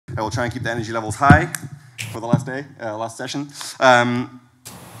I will try and keep the energy levels high for the last day, last session. I'm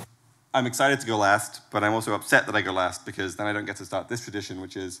excited to go last, but I'm also upset that I go last because then I don't get to start this tradition,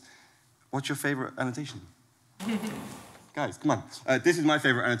 which is, what's your favorite annotation? Guys, come on. This is my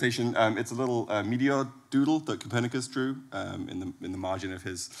favorite annotation. It's a little meteor doodle that Copernicus drew in the margin of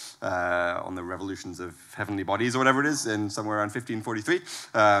his, on the revolutions of heavenly bodies or whatever it is, in somewhere around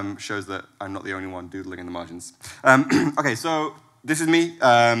 1543. Shows that I'm not the only one doodling in the margins. Okay, so this is me,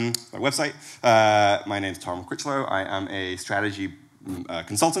 my website. My name's Tom Critchlow. I am a strategy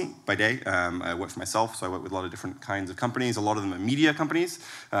consultant by day. I work for myself, so I work with a lot of different kinds of companies. A lot of them are media companies.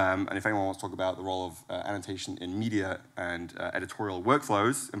 And if anyone wants to talk about the role of annotation in media and editorial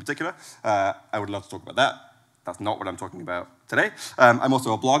workflows in particular, I would love to talk about that. That's not what I'm talking about today. I'm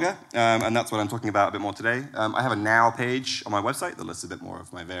also a blogger, and that's what I'm talking about a bit more today. I have a Now page on my website that lists a bit more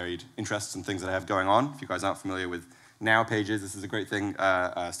of my varied interests and things that I have going on. If you guys aren't familiar with Now pages, this is a great thing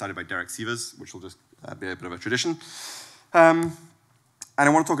started by Derek Sievers, which will just be a bit of a tradition. And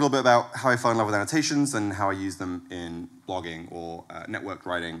I want to talk a little bit about how I fell in love with annotations and how I use them in blogging or networked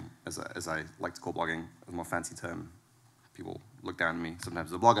writing, as I like to call blogging, a more fancy term. People look down at me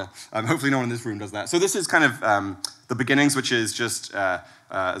sometimes as a blogger. Hopefully no one in this room does that. So this is kind of the beginnings, which is just,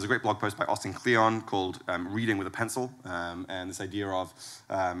 there's a great blog post by Austin Kleon called Reading with a Pencil, and this idea of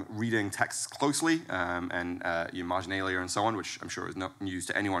reading texts closely and your marginalia and so on, which I'm sure is not news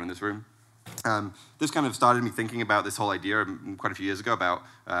to anyone in this room. This kind of started me thinking about this whole idea quite a few years ago about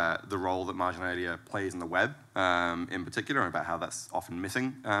the role that marginalia plays in the web in particular, and about how that's often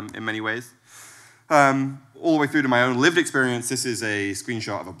missing in many ways. All the way through to my own lived experience, this is a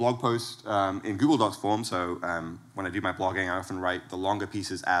screenshot of a blog post in Google Docs form. So when I do my blogging, I often write the longer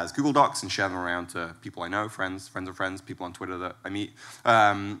pieces as Google Docs and share them around to people I know, friends of friends, people on Twitter that I meet.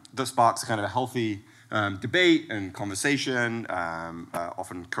 That sparks kind of a healthy debate and conversation,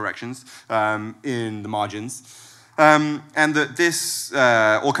 often corrections, in the margins. And that this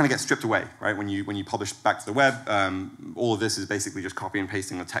all kind of gets stripped away, right? When you publish back to the web, all of this is basically just copy and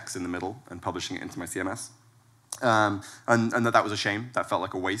pasting the text in the middle and publishing it into my CMS. And that was a shame. That felt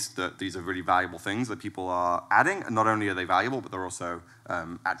like a waste, that these are really valuable things that people are adding. And not only are they valuable, but they're also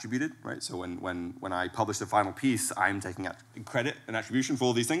attributed, right? So when I publish the final piece, I'm taking credit and attribution for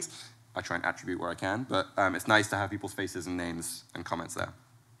all these things. I try and attribute where I can, but it's nice to have people's faces and names and comments there.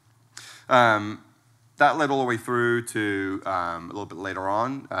 That led all the way through to a little bit later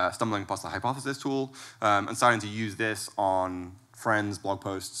on, stumbling across the hypothesis tool and starting to use this on friends' blog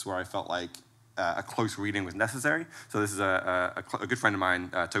posts where I felt like a close reading was necessary. So this is a good friend of mine,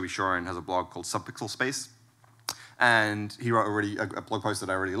 Toby Shorin, has a blog called Subpixel Space. And he wrote a blog post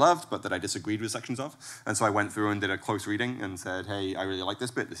that I really loved, but that I disagreed with sections of. And so I went through and did a close reading and said, hey, I really like this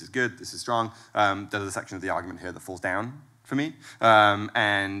bit. This is good. This is strong. There's a section of the argument here that falls down for me.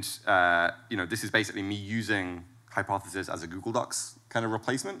 You know, this is basically me using hypothesis as a Google Docs kind of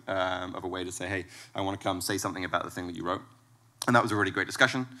replacement of a way to say, hey, I want to come say something about the thing that you wrote. And that was a really great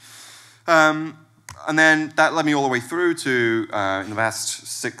discussion. And then that led me all the way through to, in the past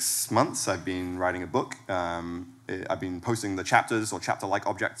 6 months, I've been writing a book. I've been posting the chapters or chapter-like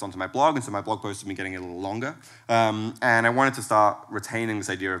objects onto my blog, and so my blog posts have been getting a little longer. And I wanted to start retaining this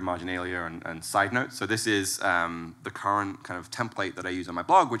idea of marginalia and side notes. So this is the current kind of template that I use on my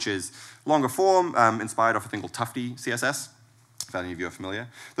blog, which is longer form, inspired off a thing called Tufty CSS. If any of you are familiar,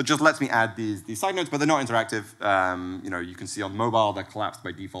 that just lets me add these side notes, but they're not interactive. You know, you can see on mobile they're collapsed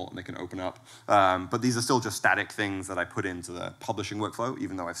by default and they can open up. But these are still just static things that I put into the publishing workflow,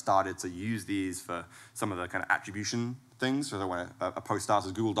 even though I've started to use these for some of the kind of attribution things. So that when a post starts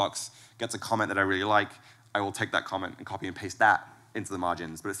as Google Docs, gets a comment that I really like, I will take that comment and copy and paste that into the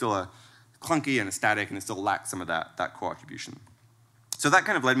margins. But it's still clunky and it's static and it still lacks some of that core attribution. So that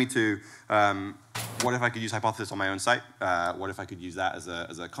kind of led me to, what if I could use hypothesis on my own site? What if I could use that as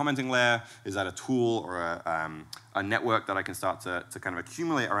a commenting layer? Is that a tool or a network that I can start to kind of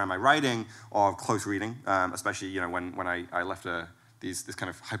accumulate around my writing of close reading? Especially, you know, when I left this kind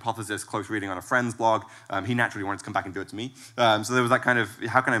of hypothesis close reading on a friend's blog, he naturally wanted to come back and do it to me. So there was that kind of,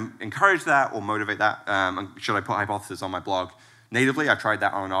 how can I encourage that or motivate that? And should I put hypothesis on my blog natively? I tried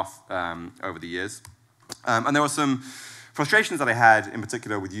that on and off over the years. And there were some frustrations that I had, in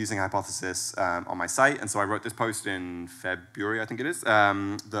particular, with using hypothesis on my site. And so I wrote this post in February, I think it is,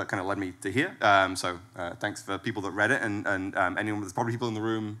 that kind of led me to here. So thanks for people that read it. And anyone, there's probably people in the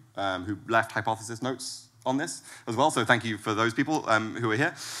room who left hypothesis notes on this as well. So thank you for those people who are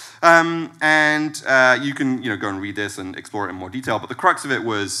here. You can go and read this and explore it in more detail. But the crux of it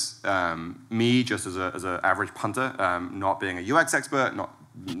was me, just as an average punter, not being a UX expert, not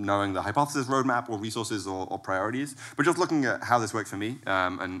knowing the hypothesis roadmap or resources or priorities, but just looking at how this works for me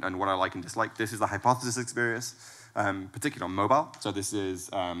and what I like and dislike. This is the hypothesis experience, particularly on mobile. So this is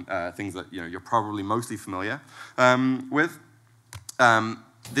things that you're probably mostly familiar with.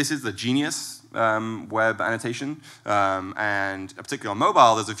 This is the Genius web annotation, and particularly on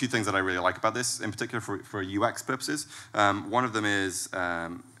mobile, there's a few things that I really like about this, in particular for UX purposes. One of them is,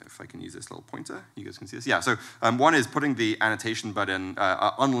 if I can use this little pointer, you guys can see this. Yeah, so one is putting the annotation button,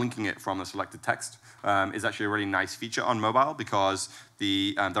 unlinking it from the selected text is actually a really nice feature on mobile because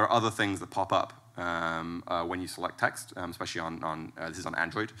there are other things that pop up when you select text, especially on this is on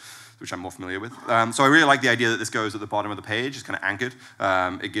Android, which I'm more familiar with. So I really like the idea that this goes at the bottom of the page, it's kind of anchored.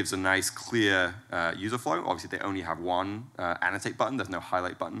 It gives a nice, clear user flow. Obviously, they only have one annotate button. There's no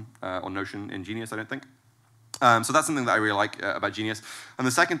highlight button or Notion in Genius, I don't think. So that's something that I really like about Genius. And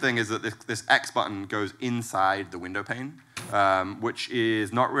the second thing is that this X button goes inside the window pane, which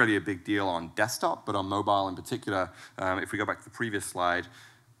is not really a big deal on desktop, but on mobile in particular, if we go back to the previous slide,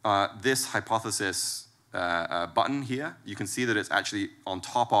 this hypothesis button here, you can see that it's actually on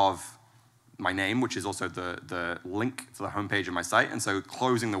top of my name, which is also the link to the homepage of my site. And so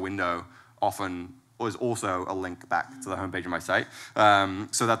closing the window often is also a link back to the homepage of my site.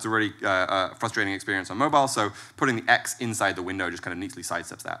 So that's a really frustrating experience on mobile. So putting the X inside the window just kind of neatly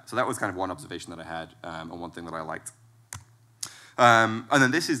sidesteps that. So that was kind of one observation that I had and one thing that I liked. And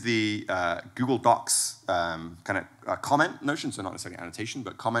then this is the Google Docs kind of comment notion, so not necessarily annotation,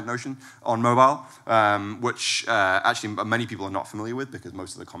 but comment notion on mobile, which actually many people are not familiar with because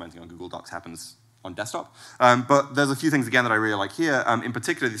most of the commenting on Google Docs happens on desktop. But there's a few things, again, that I really like here. In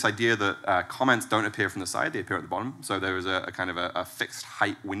particular, this idea that comments don't appear from the side, they appear at the bottom. So there is a kind of a fixed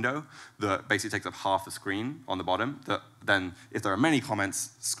height window that basically takes up half the screen on the bottom that then, if there are many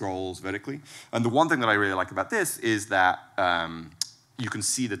comments, scrolls vertically. And the one thing that I really like about this is that you can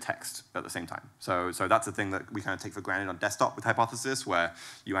see the text at the same time. So that's a thing that we kind of take for granted on desktop with Hypothesis, where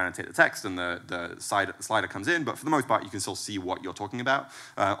you annotate the text and the slider comes in, but for the most part, you can still see what you're talking about.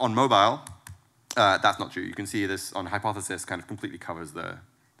 On mobile, that's not true. You can see this on Hypothesis kind of completely covers the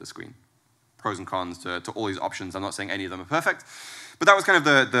screen. Pros and cons to all these options. I'm not saying any of them are perfect, but that was kind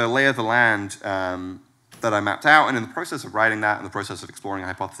of the lay of the land that I mapped out. And in the process of writing that, and the process of exploring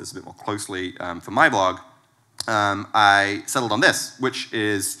Hypothesis a bit more closely for my blog, I settled on this, which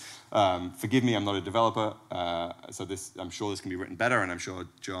is, forgive me, I'm not a developer, so this, I'm sure this can be written better, and I'm sure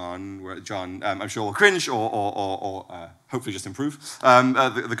John I'm sure will cringe or hopefully just improve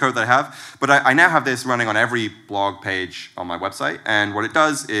the code that I have. But I now have this running on every blog page on my website, and what it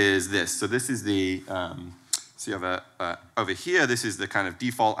does is this. So this is the, so you have over here, this is the kind of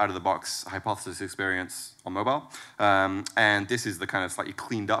default out-of-the-box Hypothesis experience on mobile. And this is the kind of slightly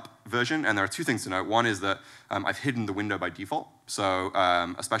cleaned up version. And there are two things to note. One is that I've hidden the window by default. So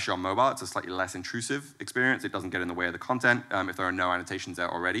especially on mobile, it's a slightly less intrusive experience. It doesn't get in the way of the content if there are no annotations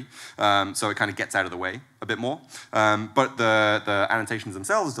there already. So it kind of gets out of the way a bit more. But the annotations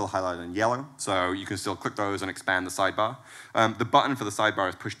themselves are still highlighted in yellow. So you can still click those and expand the sidebar. The button for the sidebar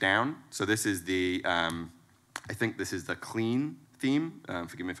is pushed down. So this is the, I think this is the clean theme.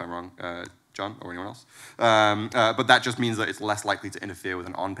 Forgive me if I'm wrong, John or anyone else. But that just means that it's less likely to interfere with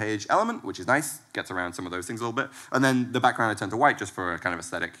an on-page element, which is nice, gets around some of those things a little bit. And then the background I turned to white just for kind of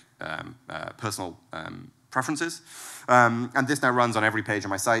aesthetic, personal preferences. And this now runs on every page on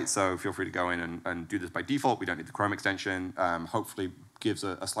my site, so feel free to go in and do this by default. We don't need the Chrome extension. Hopefully gives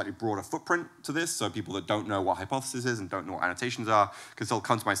a slightly broader footprint to this, so people that don't know what Hypothesis is and don't know what annotations are can still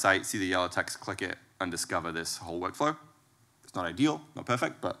come to my site, see the yellow text, click it, and discover this whole workflow. It's not ideal, not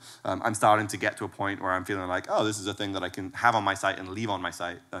perfect, but I'm starting to get to a point where I'm feeling like, oh, this is a thing that I can have on my site and leave on my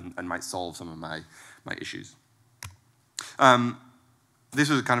site and might solve some of my issues. This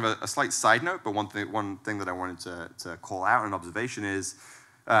was kind of a slight side note, but one thing that I wanted to call out, an observation is,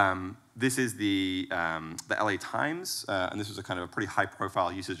 this is the LA Times, and this was a kind of a pretty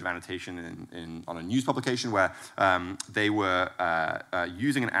high-profile usage of annotation on a news publication where they were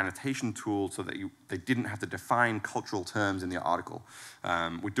using an annotation tool so that they didn't have to define cultural terms in the article.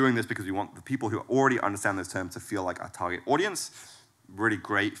 We're doing this because we want the people who already understand those terms to feel like our target audience. Really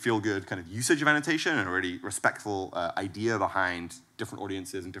great, feel-good kind of usage of annotation and a really respectful idea behind different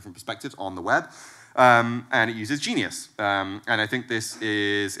audiences and different perspectives on the web. And it uses Genius. And I think this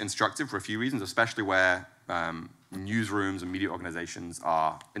is instructive for a few reasons, especially where newsrooms and media organizations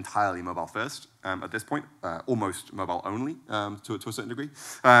are entirely mobile first at this point, almost mobile only to a certain degree.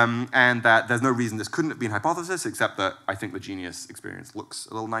 And that there's no reason this couldn't have been Hypothesis, except that I think the Genius experience looks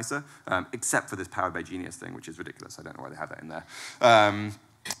a little nicer, except for this Powered by Genius thing, which is ridiculous. I don't know why they have that in there.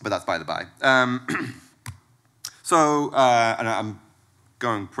 But that's by the by. So, and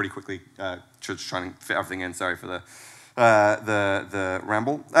going pretty quickly, just trying to fit everything in. Sorry for the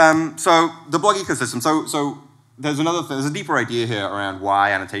ramble. So the blog ecosystem. So there's another thing, there's a deeper idea here around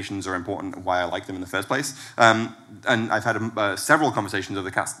why annotations are important and why I like them in the first place. And I've had several conversations over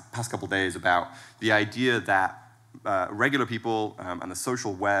the past couple of days about the idea that regular people and the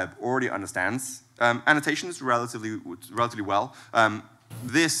social web already understands annotations relatively well.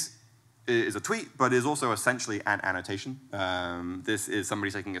 This is a tweet, but is also essentially an annotation. This is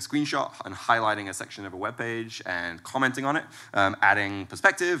somebody taking a screenshot and highlighting a section of a web page and commenting on it, adding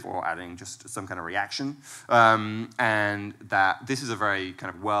perspective or adding just some kind of reaction. And that this is a very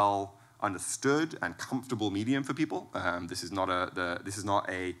kind of well understood and comfortable medium for people. This is not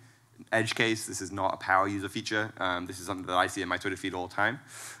a edge case. This is not a power user feature. This is something that I see in my Twitter feed all the time.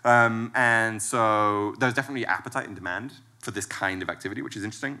 And so there's definitely appetite and demand for this kind of activity, which is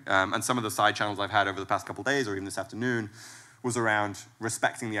interesting. And some of the side channels I've had over the past couple of days, or even this afternoon, was around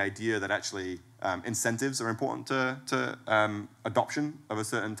respecting the idea that actually incentives are important to adoption of a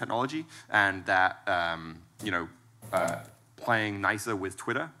certain technology, and that playing nicer with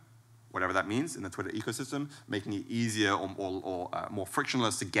Twitter, whatever that means, in the Twitter ecosystem, making it easier or more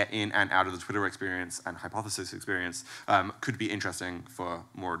frictionless to get in and out of the Twitter experience and hypothesis experience could be interesting for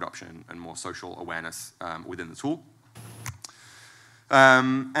more adoption and more social awareness within the tool.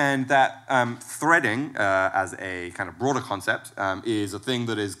 And that threading as a kind of broader concept is a thing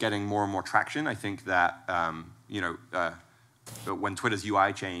that is getting more and more traction. I think that when Twitter's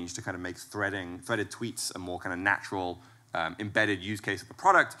UI changed to kind of make threaded tweets a more kind of natural embedded use case of the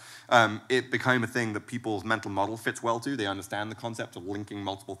product, it became a thing that people's mental model fits well to. They understand the concept of linking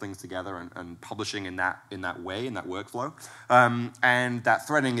multiple things together and publishing in that way, in that workflow. And that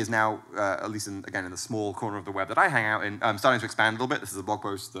threading is now, at least in the small corner of the web that I hang out in, starting to expand a little bit. This is a blog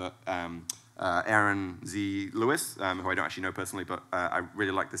post that Aaron Z. Lewis, who I don't actually know personally, but I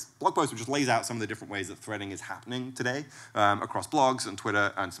really like this blog post, which just lays out some of the different ways that threading is happening today across blogs and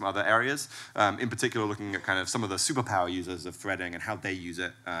Twitter and some other areas. In particular, looking at kind of some of the superpower users of threading and how they use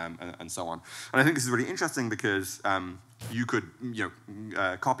it and so on. And I think this is really interesting because you could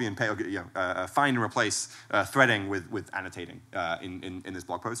copy and paste, find and replace threading with annotating in this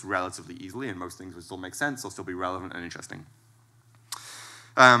blog post relatively easily, and most things would still make sense or still be relevant and interesting.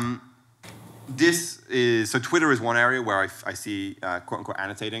 So Twitter is one area where I see quote-unquote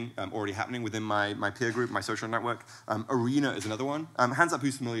annotating already happening within my peer group, my social network. Arena is another one. Hands up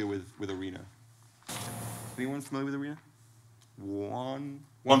who's familiar with Arena? Anyone familiar with Arena? One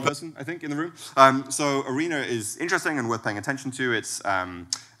person, I think, in the room. So Arena is interesting and worth paying attention to. It's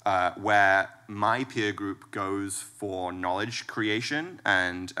where my peer group goes for knowledge creation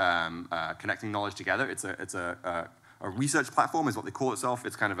and connecting knowledge together. It's a research platform is what they call itself.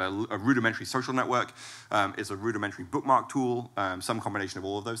 It's kind of a rudimentary social network. It's a rudimentary bookmark tool, some combination of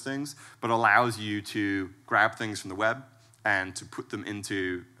all of those things, but allows you to grab things from the web and to put them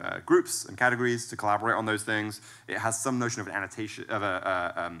into groups and categories to collaborate on those things. It has some notion of an annotation, of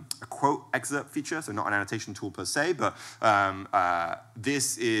a quote excerpt feature, so not an annotation tool per se, but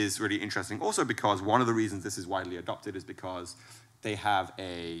this is really interesting also because one of the reasons this is widely adopted is because they have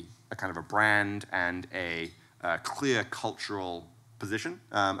a kind of a brand and a clear cultural position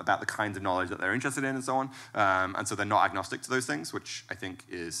about the kinds of knowledge that they're interested in and so on. And so they're not agnostic to those things, which I think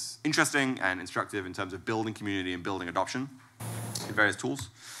is interesting and instructive in terms of building community and building adoption in various tools.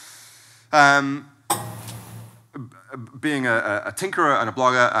 Being a tinkerer and a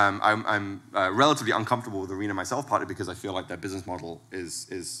blogger, I'm relatively uncomfortable with Arena myself, partly because I feel like their business model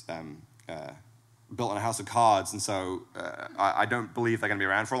is built on a house of cards, and so I don't believe they're going to be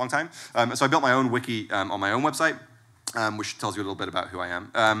around for a long time. So I built my own wiki on my own website, which tells you a little bit about who I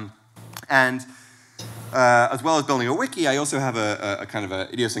am. And as well as building a wiki, I also have a kind of an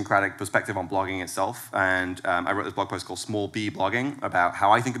idiosyncratic perspective on blogging itself. And I wrote this blog post called Small B Blogging about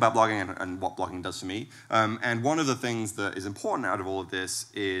how I think about blogging and what blogging does for me. And one of the things that is important out of all of this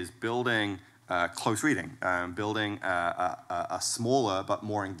is building close reading, building a smaller but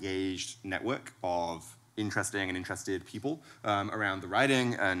more engaged network of interesting and interested people around the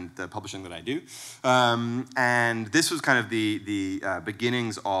writing and the publishing that I do. And this was kind of the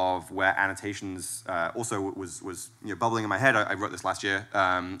beginnings of where annotations also was bubbling in my head. I wrote this last year,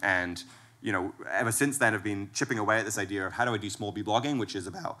 and ever since then I've been chipping away at this idea of how do I do small B blogging, which is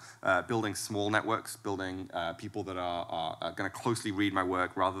about building small networks, building people that are going to closely read my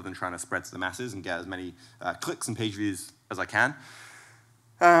work rather than trying to spread to the masses and get as many clicks and page views as I can.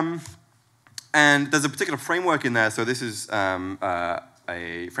 And there's a particular framework in there. So this is a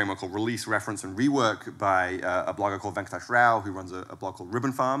framework called Release, Reference, and Rework by a blogger called Venkatesh Rao, who runs a blog called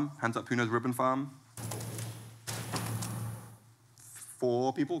Ribbon Farm. Hands up, who knows Ribbon Farm?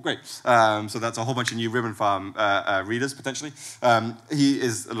 4 people, great. So that's a whole bunch of new Ribbon Farm readers, potentially. He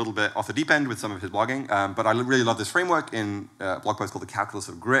is a little bit off the deep end with some of his blogging, but I really love this framework in a blog post called The Calculus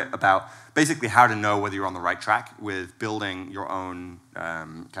of Grit about basically how to know whether you're on the right track with building your own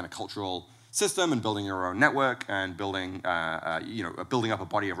kind of cultural system and building your own network and building, building up a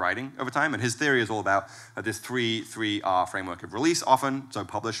body of writing over time. And his theory is all about this 3R framework of release often, so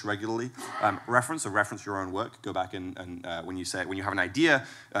publish regularly, reference your own work, go back and when you have an idea,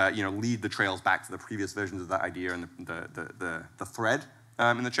 lead the trails back to the previous versions of that idea and the thread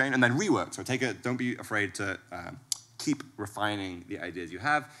in the chain, and then rework. So don't be afraid to keep refining the ideas you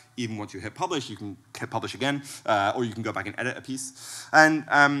have. Even once you hit publish, you can hit publish again, or you can go back and edit a piece. And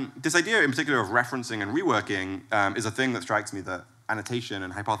this idea in particular of referencing and reworking is a thing that strikes me that annotation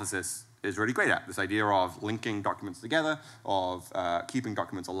and hypothesis is really great at. This idea of linking documents together, of keeping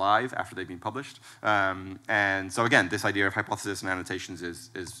documents alive after they've been published. And so again, this idea of hypothesis and annotations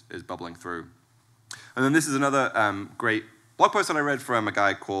is bubbling through. And then this is another great blog post that I read from a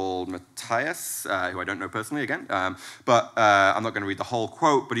guy called Matthias, who I don't know personally again, but I'm not going to read the whole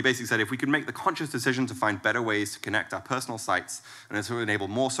quote, but he basically said, if we could make the conscious decision to find better ways to connect our personal sites and to enable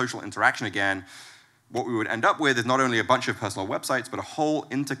more social interaction again, what we would end up with is not only a bunch of personal websites, but a whole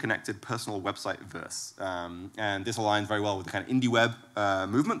interconnected personal website verse. And this aligns very well with the kind of indie web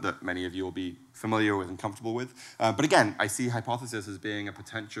movement that many of you will be familiar with and comfortable with. But again, I see hypothesis as being a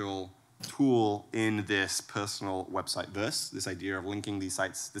potential tool in this personal website verse, this idea of linking these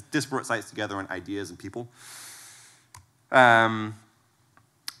sites, the disparate sites together and ideas and people.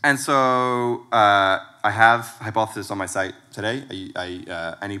 And so I have hypothesis on my site today.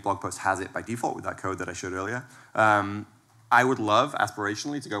 Any blog post has it by default with that code that I showed earlier. I would love,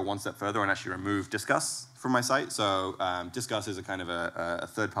 aspirationally, to go one step further and actually remove Discuss from my site. So Discuss is a kind of a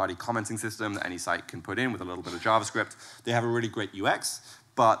third-party commenting system that any site can put in with a little bit of JavaScript. They have a really great UX,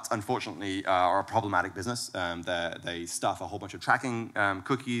 but unfortunately are a problematic business. They stuff a whole bunch of tracking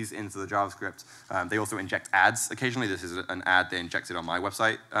cookies into the JavaScript. They also inject ads occasionally. This is an ad they injected on my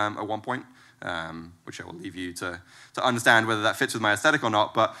website at one point, which I will leave you to understand whether that fits with my aesthetic or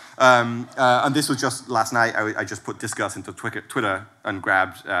not. But and this was just last night. I just put Discuss into Twitter and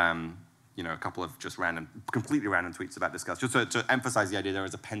grabbed a couple of just completely random tweets about Discuss, just to emphasize the idea there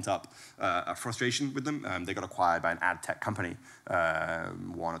is a pent-up frustration with them. They got acquired by an ad tech company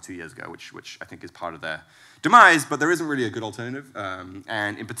 1 or 2 years ago, which I think is part of their demise, but there isn't really a good alternative.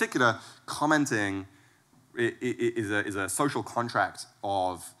 And in particular, commenting is a social contract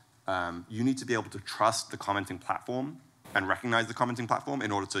of you need to be able to trust the commenting platform and recognize the commenting platform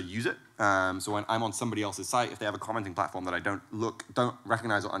in order to use it. So when I'm on somebody else's site, if they have a commenting platform that I don't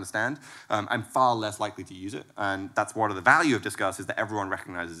recognize or understand, I'm far less likely to use it. And that's part of the value of Discuss, is that everyone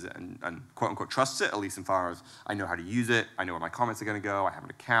recognizes it and quote unquote trusts it, at least in far as I know how to use it, I know where my comments are gonna go, I have an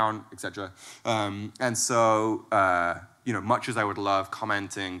account, etc. And so, much as I would love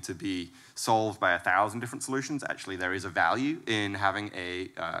commenting to be solved by 1,000 different solutions, actually there is a value in having a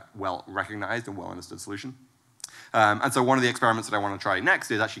well-recognized and well-understood solution. And so one of the experiments that I want to try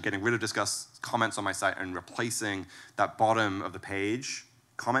next is actually getting rid of Discuss comments on my site and replacing that bottom of the page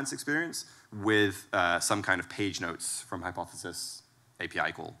comments experience with some kind of page notes from Hypothesis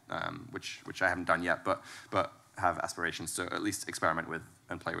API call, which I haven't done yet, but have aspirations to at least experiment with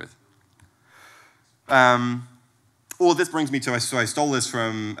and play with. All this brings me to, so I stole this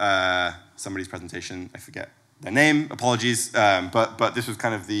from somebody's presentation, I forget their name, apologies, but this was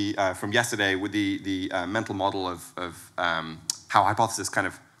kind of the, from yesterday with the mental model of how hypothesis kind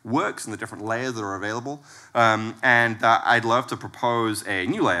of works and the different layers that are available. And I'd love to propose a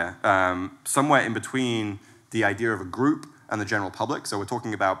new layer, somewhere in between the idea of a group and the general public. So we're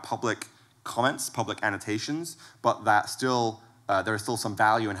talking about public comments, public annotations, but that still, there is still some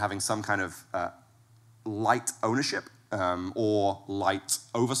value in having some kind of light ownership or light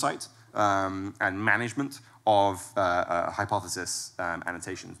oversight and management of hypothesis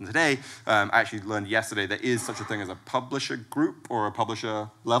annotations. And today, I actually learned yesterday there is such a thing as a publisher group or a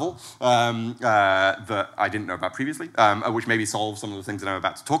publisher level that I didn't know about previously, which maybe solves some of the things that I'm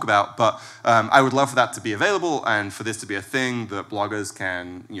about to talk about. But I would love for that to be available and for this to be a thing that bloggers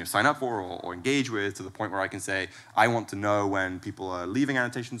can sign up for or engage with, to the point where I can say, I want to know when people are leaving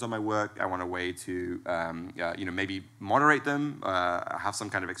annotations on my work. I want a way to maybe moderate them, have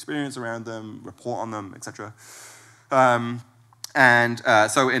some kind of experience around them, report on them, etc.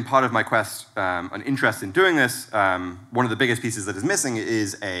 So in part of my quest, an interest in doing this, one of the biggest pieces that is missing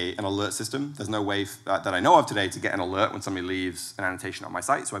is an alert system. There's no way that I know of today to get an alert when somebody leaves an annotation on my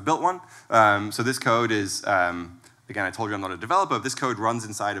site, so I built one. So this code is, again, I told you I'm not a developer. This code runs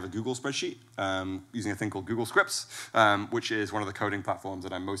inside of a Google spreadsheet using a thing called Google Scripts, which is one of the coding platforms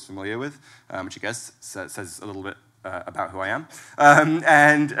that I'm most familiar with, which I guess says a little bit about who I am.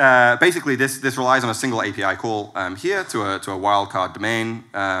 Basically, this relies on a single API call here to a wildcard domain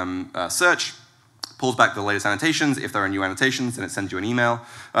search, pulls back the latest annotations. If there are new annotations, then it sends you an email.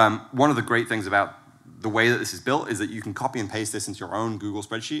 One of the great things about the way that this is built is that you can copy and paste this into your own Google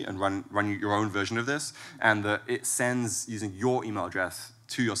spreadsheet and run your own version of this, and it sends using your email address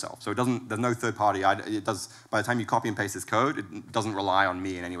to yourself. So there's no third party. It does, by the time you copy and paste this code, it doesn't rely on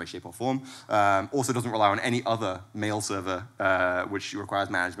me in any way, shape, or form. Also doesn't rely on any other mail server, which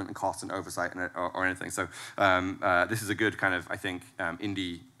requires management and cost and oversight or anything. So this is a good kind of, I think,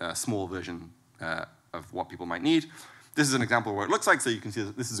 indie small version of what people might need. This is an example of what it looks like. So you can see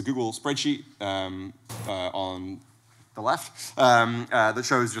that this is a Google spreadsheet on the left that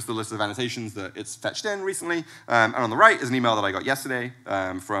shows just the list of annotations that it's fetched in recently. And on the right is an email that I got yesterday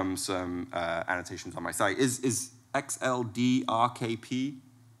from some annotations on my site. Is XLDRKP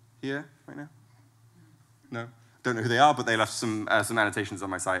here right now? No? Don't know who they are, but they left some annotations on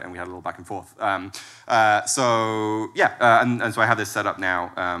my site, and we had a little back and forth. So yeah, and so I have this set up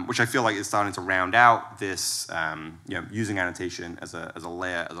now, which I feel like is starting to round out this, using annotation as a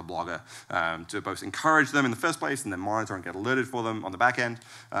layer, as a blogger, to both encourage them in the first place, and then monitor and get alerted for them on the back end.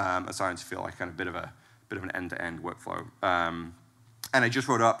 It's starting to feel like kind of bit of an end-to-end workflow. And I just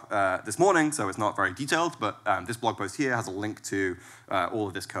wrote up this morning, so it's not very detailed, but this blog post here has a link to all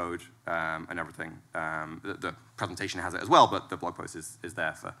of this code and everything. The presentation has it as well, but the blog post is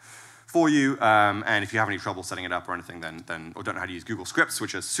there for you. And if you have any trouble setting it up or anything, then or don't know how to use Google Scripts,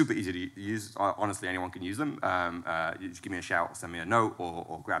 which are super easy to use. Honestly, anyone can use them. You just give me a shout, or send me a note,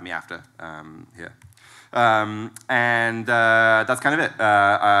 or grab me after here. That's kind of it.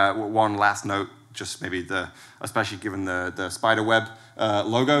 One last note. Just maybe especially given the spider web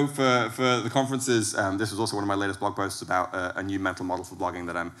logo for the conferences, this was also one of my latest blog posts about a new mental model for blogging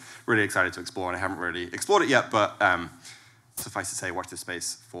that I'm really excited to explore, and I haven't really explored it yet, but suffice to say, watch this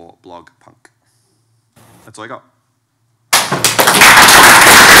space for blog punk. That's all I got.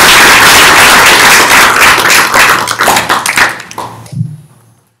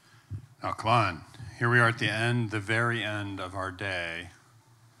 Now, come on. Here we are at the very end of our day.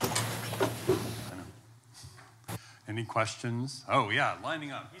 Any questions? Oh, yeah,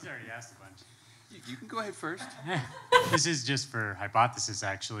 lining up. He's already asked a bunch. You can go ahead first. This is just for hypothesis,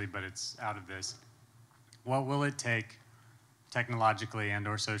 actually, but it's out of this. What will it take, technologically and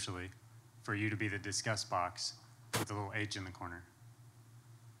or socially, for you to be the discuss box with a little H in the corner?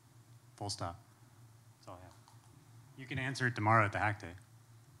 Full stop. That's all I have. You can answer it tomorrow at the Hack Day.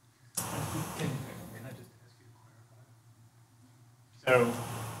 Can I just ask you to clarify? So,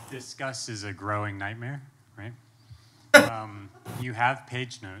 discuss is a growing nightmare, right? You have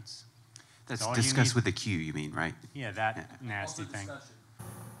page notes. That's discuss with a Q, you mean, right? Yeah, that nasty thing.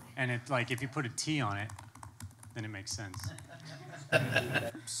 And it, like, if you put a T on it, then it makes sense.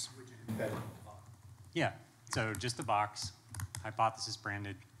 Yeah, so just the box, hypothesis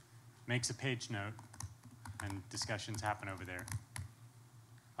branded, makes a page note, and discussions happen over there.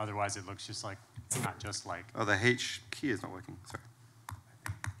 Otherwise, it looks just like, not just like. Oh, the H key is not working. Sorry.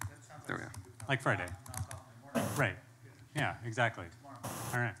 There we go. Like Friday. Right. Yeah, exactly.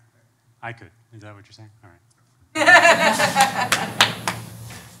 All right. I could. Is that what you're saying? All right.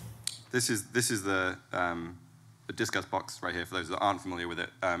 This is the discuss box right here for those that aren't familiar with it.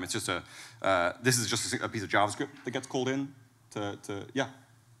 It's just this is just a piece of JavaScript that gets called in to yeah.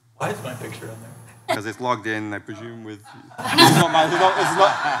 Why is my picture on there? Because it's logged in, I presume, with.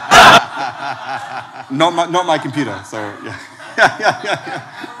 Not my computer. So yeah.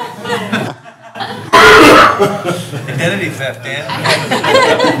 Identity theft, Dan.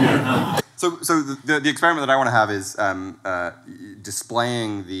 So the experiment that I want to have is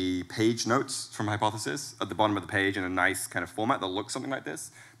displaying the page notes from Hypothesis at the bottom of the page in a nice kind of format that looks something like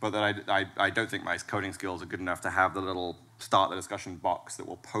this, but that I don't think my coding skills are good enough to have the little start the discussion box that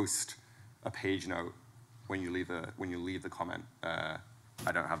will post a page note when you leave the comment. I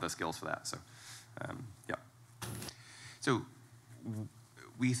don't have the skills for that, so yeah. So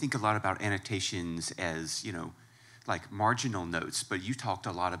we think a lot about annotations as, like marginal notes, but you talked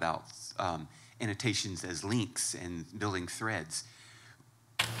a lot about annotations as links and building threads.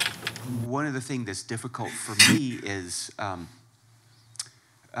 One of the things that's difficult for me is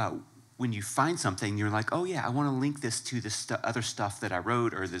when you find something, you're like, oh yeah, I want to link this to this other stuff that I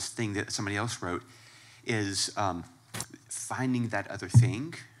wrote or this thing that somebody else wrote, is finding that other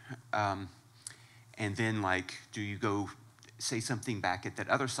thing. And then like, do you go say something back at that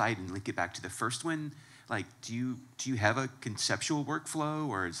other site and link it back to the first one? Like, do you have a conceptual workflow,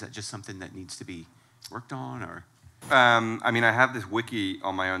 or is that just something that needs to be worked on, or? I mean, I have this wiki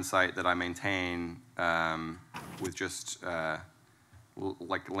on my own site that I maintain with just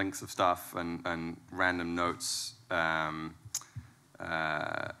like links of stuff and random notes,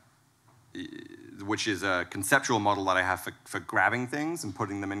 which is a conceptual model that I have for grabbing things and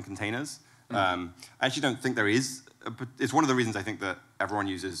putting them in containers. I actually don't think there is, but it's one of the reasons I think that everyone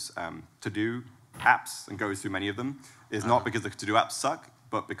uses to-do apps and goes through many of them, is not because the to-do apps suck,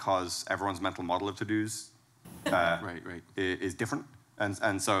 but because everyone's mental model of to-dos is different.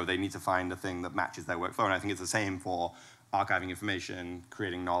 And so they need to find a thing that matches their workflow. And I think it's the same for archiving information,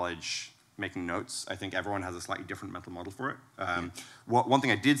 creating knowledge, making notes. I think everyone has a slightly different mental model for it. One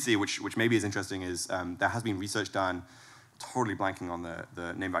thing I did see, which maybe is interesting, is there has been research done, totally blanking on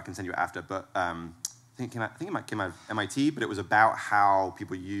the name, but I can send you after, but I think it came out of MIT, but it was about how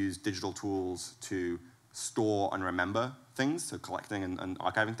people use digital tools to store and remember things, so collecting and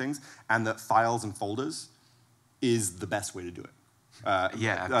archiving things, and that files and folders is the best way to do it.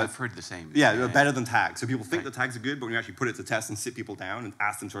 I've heard the same. Yeah, better than tags. So people think that tags are good, but when you actually put it to test and sit people down and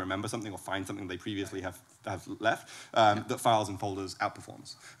ask them to remember something or find something they previously have left, that files and folders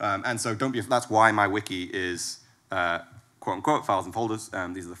outperforms. And so that's why my wiki is quote unquote files and folders.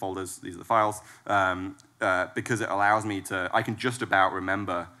 These are the folders, these are the files, because it allows me I can just about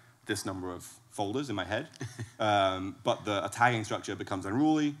remember this number of folders in my head, but a tagging structure becomes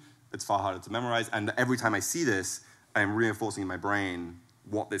unruly. It's far harder to memorize, and every time I see this, I'm reinforcing in my brain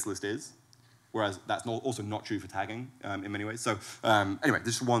what this list is, whereas that's also not true for tagging in many ways. So anyway,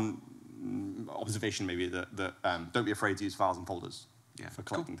 this is one observation maybe that don't be afraid to use files and folders for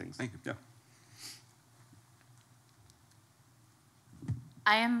collecting things. Thank you. Yeah.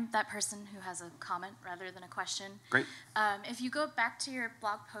 I am that person who has a comment rather than a question. Great. If you go back to your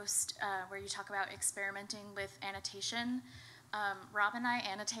blog post where you talk about experimenting with annotation, Rob and I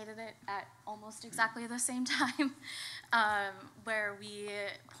annotated it at almost exactly the same time, where we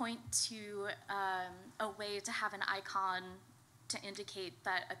point to a way to have an icon to indicate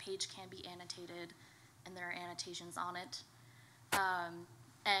that a page can be annotated and there are annotations on it.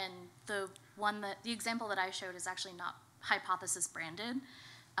 And the example that I showed is actually not hypothesis branded,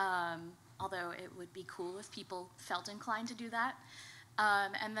 although it would be cool if people felt inclined to do that.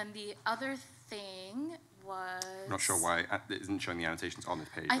 And then the other thing was... I'm not sure why it isn't showing the annotations on this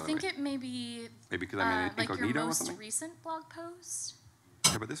page. I think it may be maybe because I'm in like your incognito or most something. recent blog post.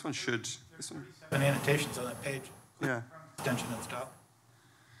 Yeah, but this one should. And annotations on that page. Yeah. Extension and stuff.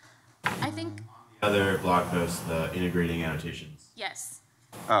 I think. Other blog post, the integrating annotations. Yes.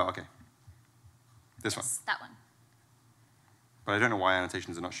 Oh, okay. This one. That one. But I don't know why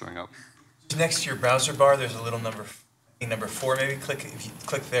annotations are not showing up. Next to your browser bar, there's a little number 4 maybe. If you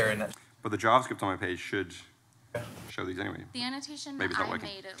click there and that. But the JavaScript on my page should show these anyway. The annotation Maybe that it's not I working.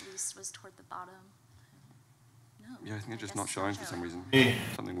 made at least was toward the bottom. No. Yeah, I think it's just guess not it's showing for some reason. Eh.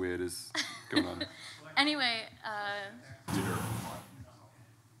 Something weird is going on. Anyway,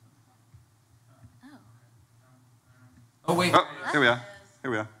 Oh wait. Oh, here we are.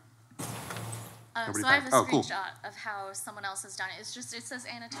 Here we are. so I have a screenshot of how someone else has done it. It says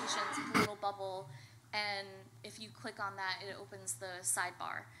annotations with a little bubble, and if you click on that, it opens the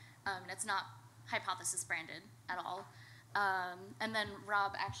sidebar. And it's not hypothesis branded at all. And then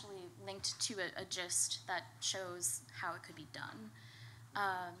Rob actually linked to a gist that shows how it could be done.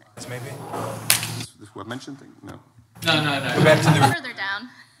 Maybe. This web mention thing? No. No. Go back to the. Further down.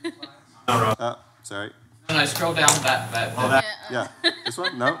 Sorry. No, scroll down that. Yeah. This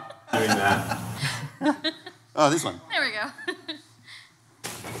one? No? Doing that. Oh, this one. There we go.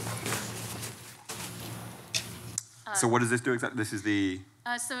 So what does this do exactly? This is the...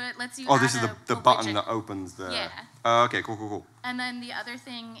 So it lets you. Oh, this is add the a button widget. that opens the... Yeah. Oh, okay, cool. And then the other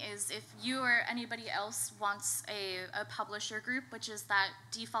thing is if you or anybody else wants a publisher group, which is that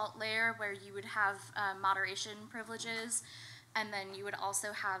default layer where you would have moderation privileges, and then you would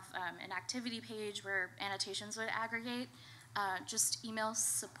also have an activity page where annotations would aggregate, just email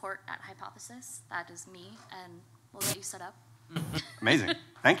support@hypothesis. That is me, and we'll get you set up. Amazing.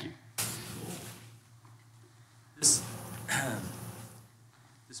 Thank you.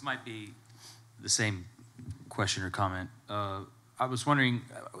 This might be the same question or comment. I was wondering,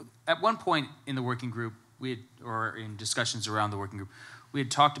 at one point in the working group, or in discussions around the working group, we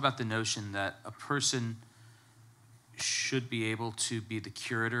had talked about the notion that a person should be able to be the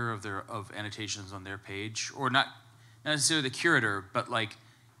curator of annotations on their page, or not necessarily the curator, but like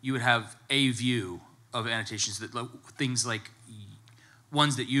you would have a view of annotations, that things like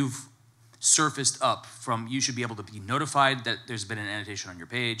ones that you've surfaced up from, you should be able to be notified that there's been an annotation on your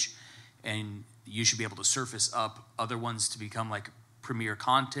page, and you should be able to surface up other ones to become like premier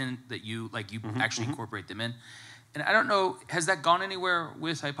content that you actually incorporate them in. And I don't know, has that gone anywhere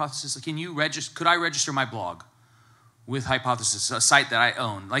with Hypothesis? Can you register, could I register my blog with Hypothesis, a site that I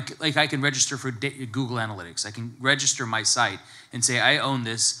own? Like I can register for Google Analytics. I can register my site and say, I own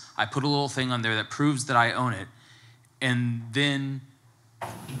this. I put a little thing on there that proves that I own it, and then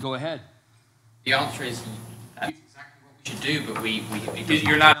go ahead. The answer is that's exactly what we should do, but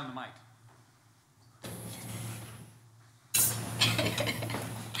You're not on the mic.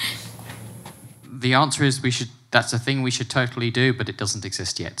 The answer is that's a thing we should totally do, but it doesn't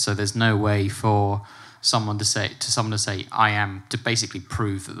exist yet. So there's no way for someone to say, I am, to basically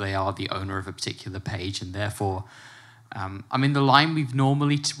prove that they are the owner of a particular page, and therefore, I mean, the line we've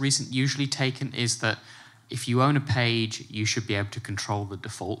normally usually taken is that if you own a page, you should be able to control the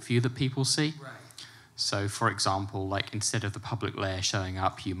default view that people see. Right. So, for example, like instead of the public layer showing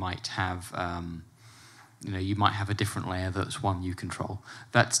up, you might have, you might have a different layer that's one you control.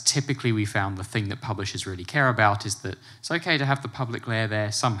 That's typically, we found, the thing that publishers really care about is that it's okay to have the public layer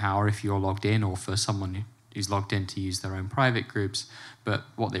there somehow, or if you're logged in, or for someone who's logged in to use their own private groups. But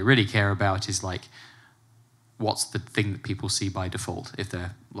what they really care about is like, what's the thing that people see by default if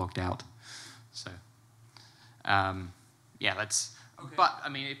they're logged out. So, yeah, that's. Okay. But I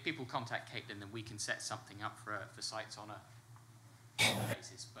mean, if people contact Caitlin, then we can set something up for sites on a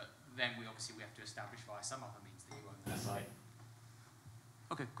basis. But then we have to establish via some other means that you own that site.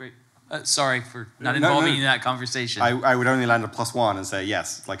 Okay, great. Sorry for not involving you in that conversation. I would only land a +1 and say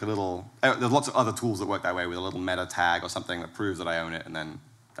yes. It's like a little. There's lots of other tools that work that way with a little meta tag or something that proves that I own it, and then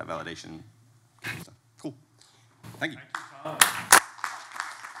that validation. Cool. Thank you.